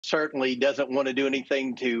certainly doesn't want to do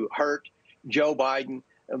anything to hurt Joe Biden.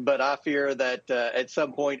 But I fear that at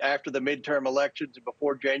some point after the midterm elections and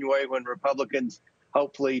before January, when Republicans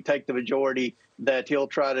hopefully take the majority, that he'll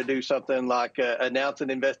try to do something like announce an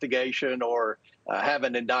investigation or have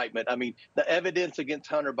an indictment. I mean, the evidence against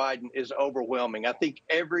Hunter Biden is overwhelming. I think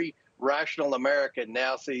every rational American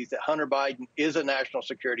now sees that Hunter Biden is a national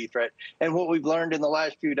security threat. And what we've learned in the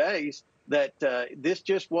last few days, that this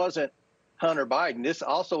just wasn't Hunter Biden. This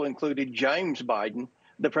also included James Biden,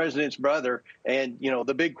 the president's brother. And, you know,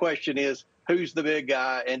 the big question is, who's the big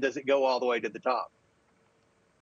guy and does it go all the way to the top?